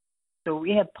So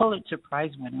we have Pulitzer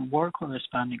Prize winner, war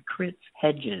correspondent Chris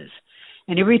Hedges,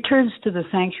 and he returns to the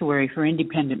Sanctuary for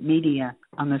Independent Media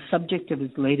on the subject of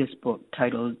his latest book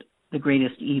titled The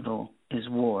Greatest Evil is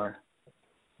War.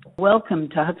 Welcome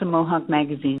to Hudson Mohawk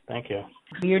Magazine. Thank you.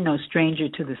 You're no stranger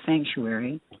to the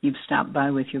Sanctuary. You've stopped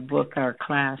by with your book, Our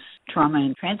Class, Trauma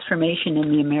and Transformation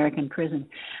in the American Prison.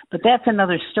 But that's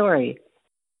another story.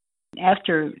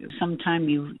 After some time,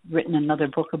 you've written another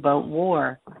book about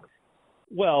war.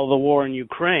 Well, the war in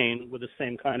Ukraine, with the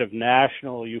same kind of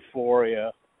national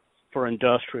euphoria for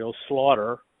industrial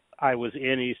slaughter. I was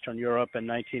in Eastern Europe in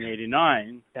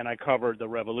 1989, and I covered the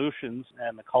revolutions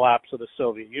and the collapse of the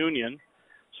Soviet Union.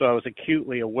 So I was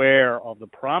acutely aware of the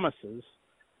promises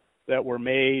that were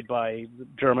made by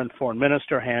German Foreign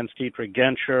Minister Hans-Dietrich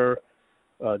Genscher,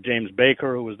 James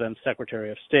Baker, who was then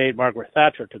Secretary of State, Margaret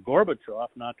Thatcher, to Gorbachev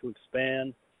not to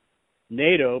expand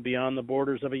NATO beyond the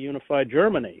borders of a unified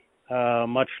Germany,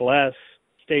 much less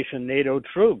station NATO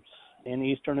troops in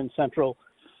Eastern and Central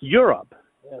Europe.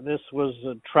 This was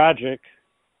a tragic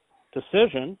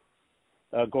decision.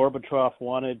 Gorbachev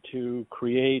wanted to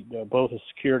create both a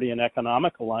security and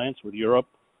economic alliance with Europe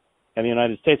and the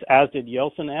United States, as did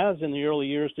Yeltsin, as in the early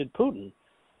years did Putin.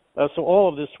 So all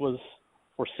of this was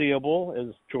foreseeable,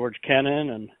 as George Kennan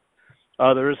and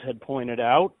others had pointed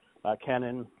out.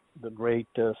 Kennan, the great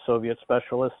Soviet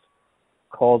specialist,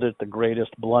 called it the greatest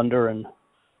blunder in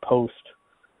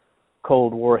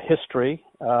post-Cold War history.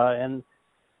 And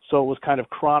so it was kind of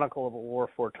chronicle of a war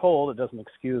foretold. It doesn't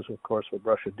excuse, of course, what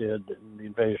Russia did in the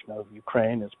invasion of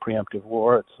Ukraine. It's preemptive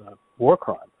war. It's a war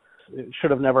crime. It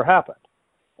should have never happened.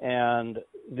 And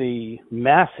the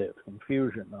massive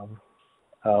infusion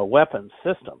of weapons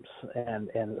systems and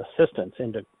assistance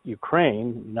into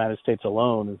Ukraine, the United States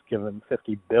alone has given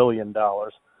 $50 billion.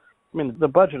 I mean, the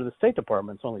budget of the State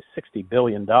Department is only $60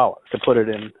 billion. To put it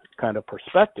in kind of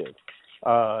perspective,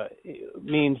 it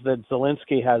means that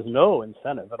Zelensky has no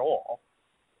incentive at all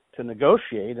to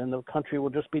negotiate, and the country will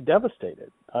just be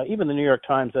devastated. Even the New York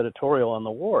Times editorial on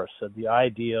the war said the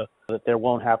idea that there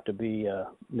won't have to be a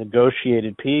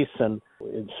negotiated peace, and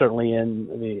certainly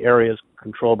in the areas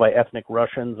controlled by ethnic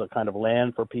Russians, a kind of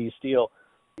land for peace deal,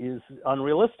 is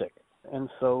unrealistic. And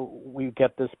so we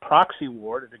get this proxy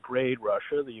war to degrade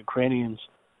Russia. The Ukrainians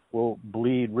will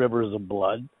bleed rivers of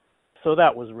blood. So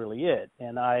that was really it.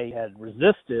 And I had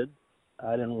resisted.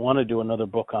 I didn't want to do another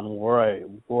book on war.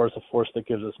 War is a force that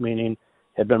gives us meaning.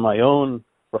 Had been my own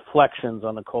reflections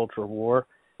on the culture of war.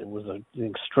 It was an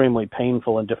extremely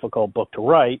painful and difficult book to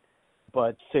write,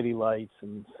 but City Lights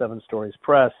and Seven Stories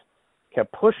Press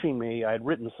kept pushing me. I had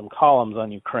written some columns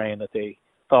on Ukraine that they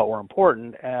thought were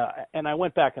important, and I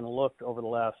went back and looked over the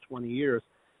last 20 years.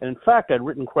 And in fact, I'd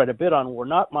written quite a bit on war,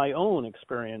 not my own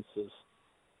experiences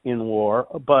in war,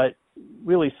 but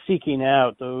really seeking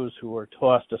out those who were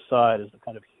tossed aside as the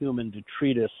kind of human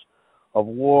detritus of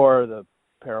war. The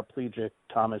paraplegic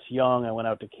Thomas Young. I went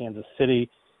out to Kansas City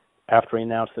after he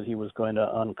announced that he was going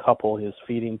to uncouple his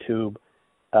feeding tube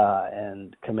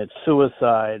and commit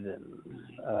suicide.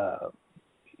 And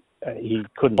he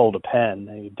couldn't hold a pen.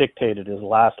 He dictated his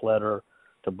last letter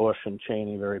to Bush and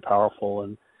Cheney, very powerful,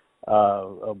 and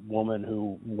a woman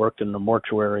who worked in the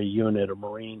mortuary unit, a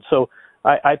Marine. So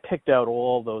I picked out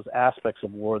all those aspects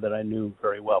of war that I knew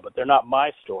very well, but they're not my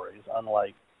stories,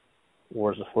 unlike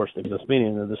Wars of Force That Gives Us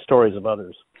Meaning. They're the stories of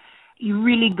others. You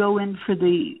really go in for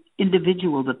the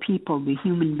individual, the people, the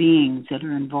human beings that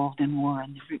are involved in war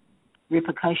and the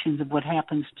repercussions of what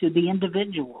happens to the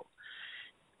individual.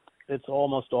 It's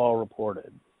almost all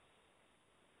reported.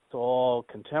 It's all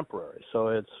contemporary. So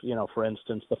it's, for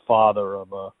instance, the father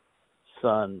of a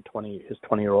son, his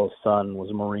 20-year-old son was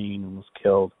a Marine and was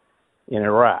killed in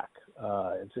Iraq.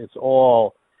 It's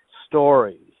all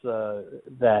stories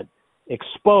that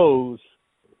expose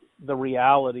the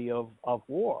reality of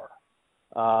war.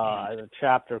 A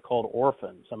chapter called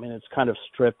Orphans. I mean, it's kind of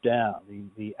stripped down,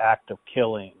 the act of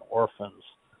killing orphans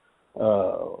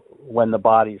when the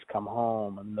bodies come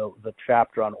home. And the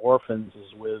chapter on orphans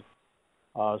is with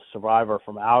a survivor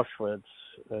from Auschwitz.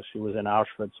 She was in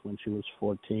Auschwitz when she was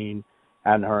 14,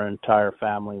 and her entire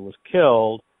family was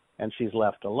killed, and she's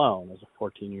left alone as a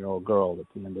 14-year-old girl at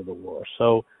the end of the war.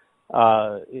 So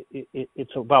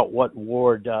it's about what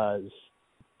war does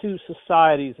to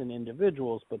societies and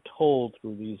individuals, but told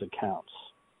through these accounts.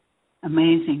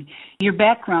 Amazing. Your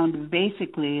background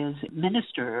basically is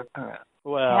minister or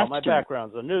Well, pastor. My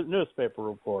background's a newspaper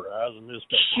reporter. I was a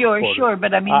newspaper reporter. Sure,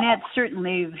 but I mean, that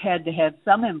certainly had to have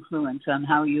some influence on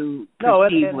how you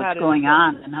perceive what's going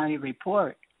on and how you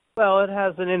report. Well, it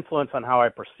has an influence on how I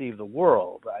perceive the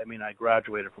world. I mean, I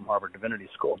graduated from Harvard Divinity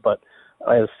School, but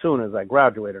as soon as I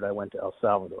graduated, I went to El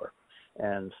Salvador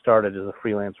and started as a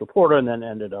freelance reporter and then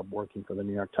ended up working for the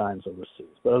New York Times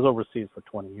overseas. But I was overseas for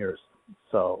 20 years.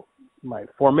 So my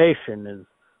formation is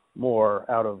more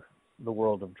out of the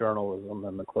world of journalism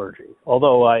than the clergy,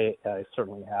 although I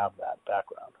certainly have that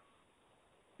background.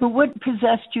 But what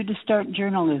possessed you to start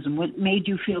journalism? What made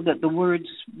you feel that the words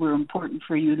were important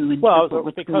for you to interpret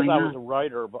what's going on?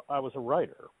 I was a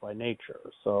writer by nature.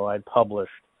 So I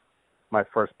published my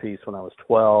first piece when I was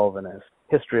 12 in a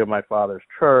history of my father's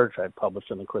church. I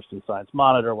published in the Christian Science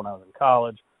Monitor when I was in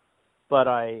college. But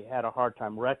I had a hard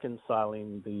time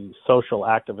reconciling the social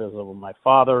activism of my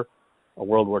father, a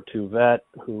World War II vet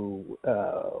who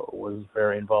was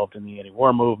very involved in the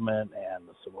anti-war movement and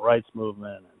the civil rights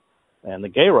movement and the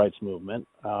gay rights movement,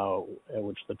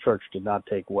 which the church did not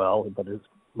take well, but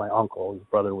my uncle, his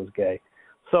brother, was gay.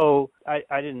 So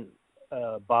I didn't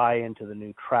buy into the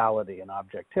neutrality and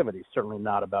objectivity, certainly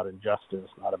not about injustice,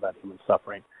 not about human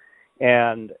suffering.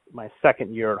 And my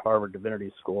second year at Harvard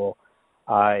Divinity School,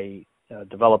 I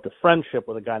developed a friendship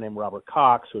with a guy named Robert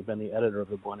Cox, who had been the editor of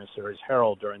the Buenos Aires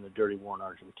Herald during the dirty war in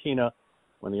Argentina,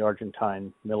 when the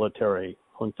Argentine military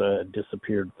junta had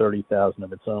disappeared 30,000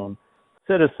 of its own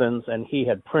citizens, and he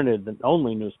had printed the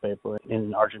only newspaper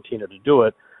in Argentina to do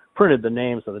it, printed the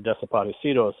names of the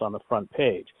desaparecidos on the front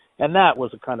page. And that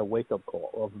was a kind of wake-up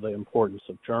call of the importance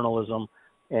of journalism.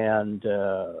 And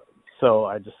so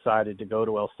I decided to go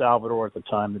to El Salvador. At the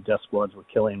time, the death squads were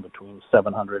killing between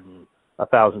 700 and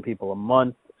 1,000 people a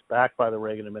month. It's backed by the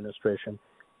Reagan administration.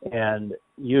 And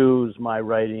use my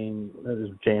writing, as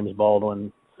James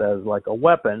Baldwin says, like a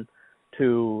weapon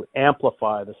to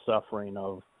amplify the suffering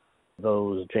of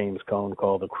those James Cone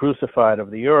called the crucified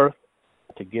of the earth,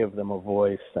 to give them a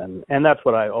voice, and that's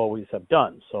what I always have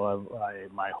done. So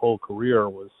my whole career I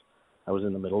was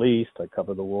in the Middle East. I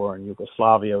covered the war in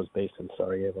Yugoslavia. I was based in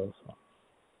Sarajevo. So.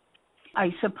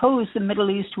 I suppose the Middle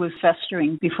East was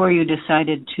festering before you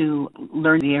decided to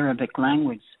learn the Arabic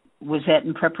language. Was that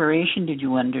in preparation? Did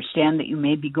you understand that you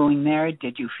may be going there?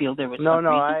 Did you feel there was some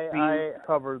reason for you? I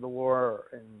covered the wars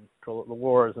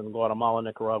in Guatemala,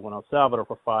 Nicaragua, and El Salvador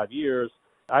for 5 years.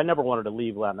 I never wanted to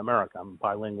leave Latin America. I'm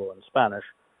bilingual in Spanish.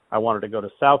 I wanted to go to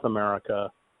South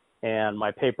America, and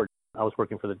my paper, I was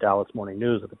working for the Dallas Morning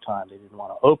News at the time. They didn't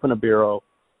want to open a bureau.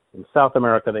 In South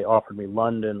America, they offered me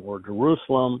London or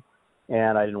Jerusalem,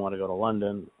 and I didn't want to go to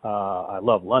London. I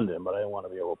love London, but I didn't want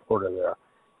to be a reporter there.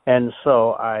 And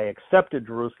so I accepted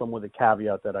Jerusalem with the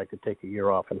caveat that I could take a year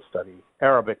off and study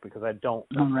Arabic because I don't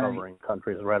like covering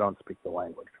countries where I don't speak the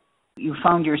language. You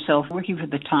found yourself working for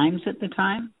the Times at the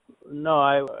time?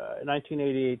 No,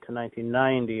 1988 to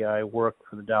 1990, I worked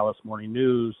for the Dallas Morning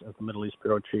News as the Middle East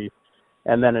bureau chief.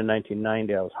 And then in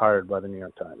 1990, I was hired by the New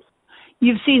York Times.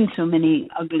 You've seen so many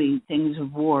ugly things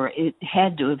of war. It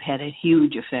had to have had a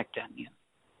huge effect on you.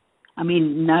 I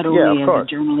mean, not only as a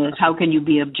journalist, how can you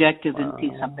be objective and see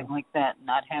something like that and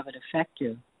not have it affect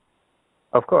you?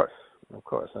 Of course. I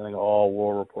think all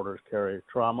war reporters carry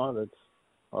trauma that's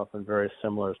often very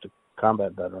similar to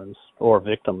combat veterans or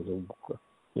victims of,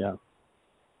 yeah.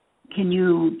 Can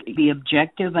you be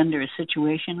objective under a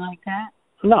situation like that?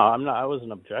 No, I'm not. I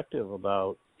wasn't objective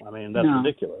about, that's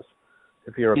ridiculous.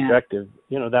 If you're objective,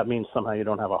 that means somehow you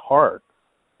don't have a heart.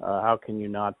 How can you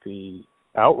not be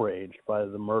outraged by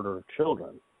the murder of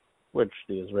children, which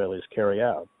the Israelis carry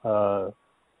out,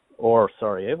 or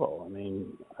Sarajevo?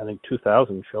 I think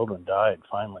 2,000 children died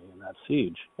finally in that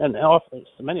siege, and often,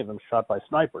 many of them shot by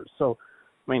snipers. So,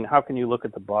 how can you look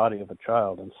at the body of a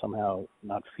child and somehow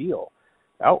not feel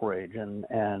outrage and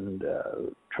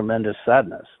tremendous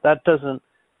sadness? That doesn't.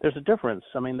 There's a difference.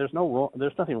 There's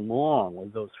nothing wrong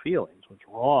with those feelings. What's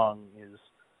wrong is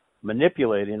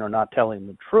manipulating or not telling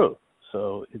the truth.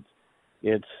 So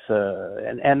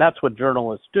and that's what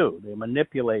journalists do. They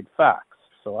manipulate facts.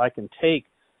 So I can take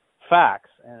facts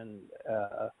and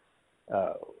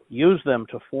use them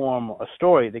to form a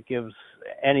story that gives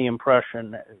any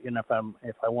impression. And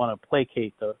if I want to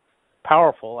placate the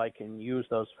powerful, I can use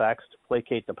those facts to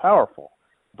placate the powerful.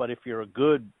 But if you're a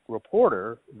good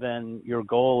reporter, then your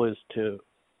goal is to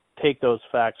take those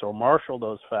facts or marshal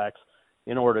those facts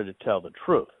in order to tell the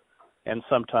truth. And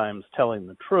sometimes telling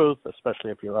the truth,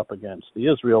 especially if you're up against the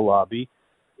Israel lobby,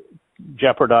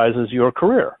 jeopardizes your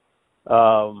career.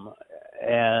 And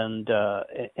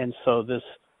so this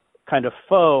kind of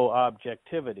faux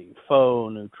objectivity,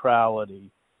 faux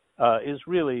neutrality, is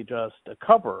really just a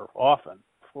cover often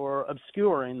for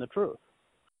obscuring the truth.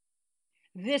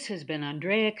 This has been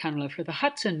Andrea Cunliffe for the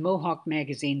Hudson Mohawk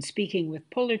Magazine, speaking with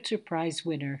Pulitzer Prize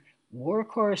winner, war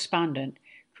correspondent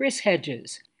Chris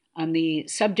Hedges on the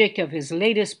subject of his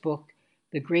latest book,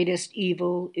 The Greatest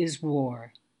Evil is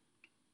War.